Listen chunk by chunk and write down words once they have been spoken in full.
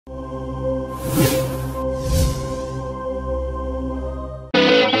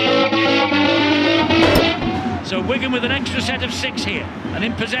So Wigan with an extra set of 6 here, and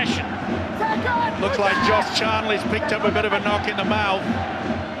in possession. Looks like Josh Charnley's picked up a bit of a knock in the mouth.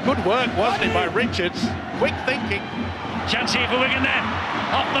 Good work, wasn't it, by Richards? Quick thinking. Chance here for Wigan then.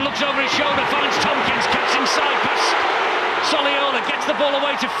 Hoffman looks over his shoulder, finds Tompkins, cuts inside past Soliola, gets the ball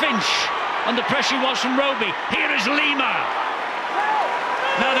away to Finch. Under pressure he was from Roby. Here is Lima.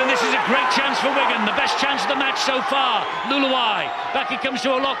 Now then, this is a great chance for Wigan, the best chance of the match so far. Luluai, back he comes to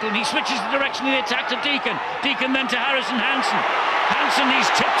O'Loughlin, he switches the direction of the attack to Deacon. Deacon then to Harrison Hansen. Hansen, he's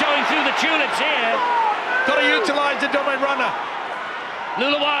tiptoeing through the tulips here. Got to utilise the dummy runner.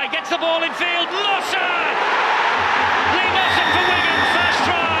 Luluai gets the ball in field, Mossad! Lee Mossad for Wigan, first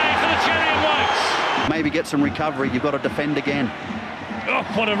try for the Cherry and Whites. Maybe get some recovery, you've got to defend again. Oh,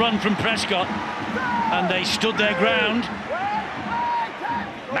 what a run from Prescott. And they stood their ground.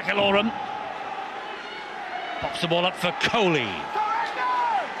 McIlorum pops the ball up for Coley.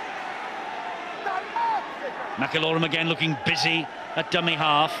 McIlorum again looking busy at dummy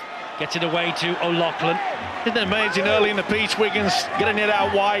half. Gets it away to O'Loughlin. Isn't it amazing early in the piece, Wigan's getting it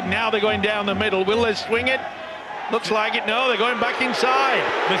out wide. Now they're going down the middle. Will they swing it? Looks like it. No, they're going back inside.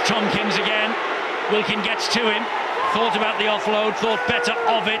 With Tompkins again. Wilkin gets to him. Thought about the offload, thought better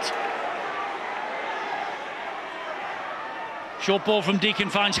of it. Short ball from Deacon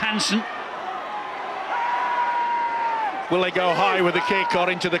finds Hansen. Will they go high with the kick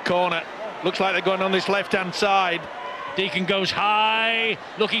or into the corner? Looks like they're going on this left-hand side. Deacon goes high,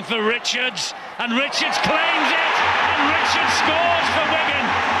 looking for Richards, and Richards claims it, and Richards scores for Wigan.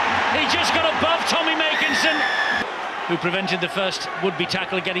 He just got above Tommy Makinson, who prevented the first would-be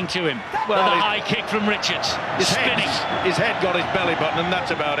tackle getting to him. Well, the high kick from Richards, spinning. His head got his belly button, and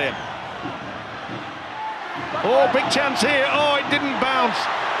that's about it. Oh, big chance here. Oh, it didn't bounce.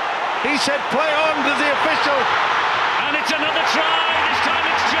 He said play on to the official. And it's another try. This time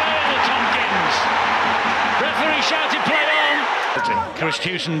it's Joel Tompkins. Referee shouted play on. Chris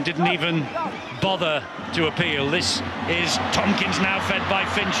Hewson didn't even bother to appeal. This is Tompkins now fed by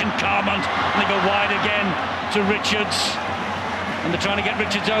Finch and Carmont. And they go wide again to Richards. And they're trying to get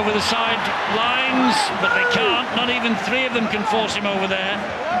Richards over the side lines, but they can't. Not even 3 of them can force him over there.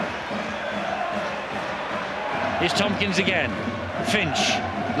 Here's Tompkins again. Finch.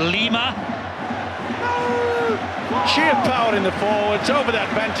 Lima. Sheer power in the forwards, over that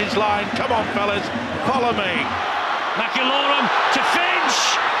vantage line. Come on, fellas, follow me. McIlorum to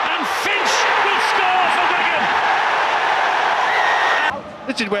Finch, and Finch will score for Wigan.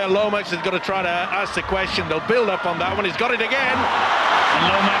 This is where Lomax has got to try to ask the question. They'll build up on that one. He's got it again. And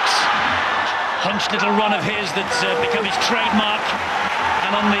Lomax, hunched little run of his that's become his trademark.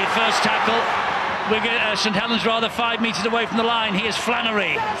 And on the first tackle, St Helens rather 5 metres away from the line. Here's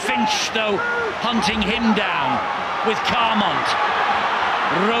Flannery. Finch, though, hunting him down with Carmont.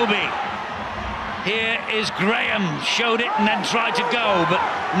 Roby. Here is Graham. Showed it and then tried to go, but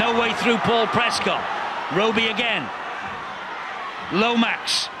no way through Paul Prescott. Roby again.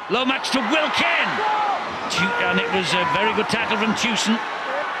 Lomax. Lomax to Wilkin. And it was a very good tackle from Hewson.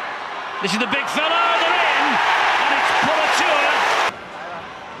 This is the big fella. They're in. And it's Pulatua.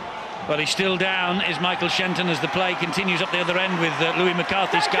 But he's still down, is Michael Shenton, as the play continues up the other end with Louis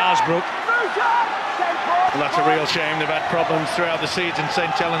McCarthy, Scarsbrook. Well, that's a real shame. They've had problems throughout the season, St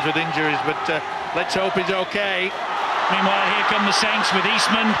Helens, with injuries, but let's hope he's okay. Meanwhile, here come the Saints with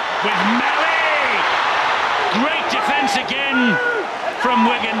Eastman, with Melly! Great defence again from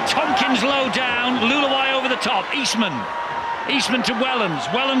Wigan. Tompkins low down, Luluai over the top, Eastman. Eastman to Wellens.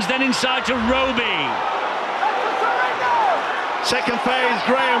 Wellens then inside to Roby. Second phase,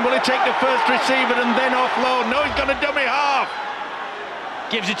 Graham, will he take the first receiver and then offload? No, he's got a dummy half.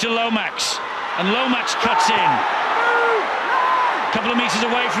 Gives it to Lomax, and Lomax cuts in. A couple of metres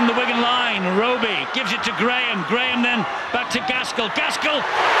away from the Wigan line. Roby gives it to Graham. Graham then back to Gaskell. Gaskell,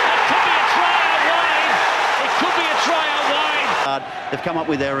 that could be a try out wide. It could be a try out wide. They've come up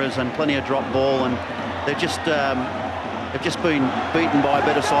with errors and plenty of drop ball, and they've just been beaten by a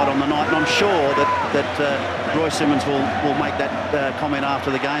better side on the night, and I'm sure that Roy Simmons will make that comment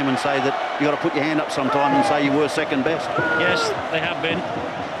after the game and say that you've got to put your hand up sometime and say you were second best. Yes, they have been.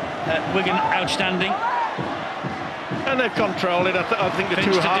 Wigan outstanding. And they've controlled it. I think the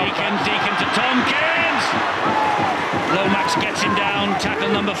Finch two to Deacon, Deacon to Tompkins. Lomax gets him down, tackle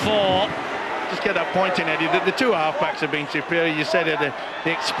number 4. Just get that point in, Eddie. The two halfbacks have been superior. You said the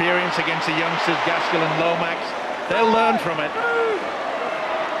experience against the youngsters, Gaskell and Lomax. They'll learn from it.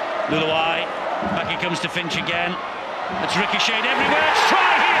 Luluai, back he comes to Finch again. It's ricocheted everywhere. It's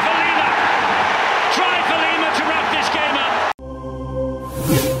try here for Lima. Try for Lima to wrap this game up.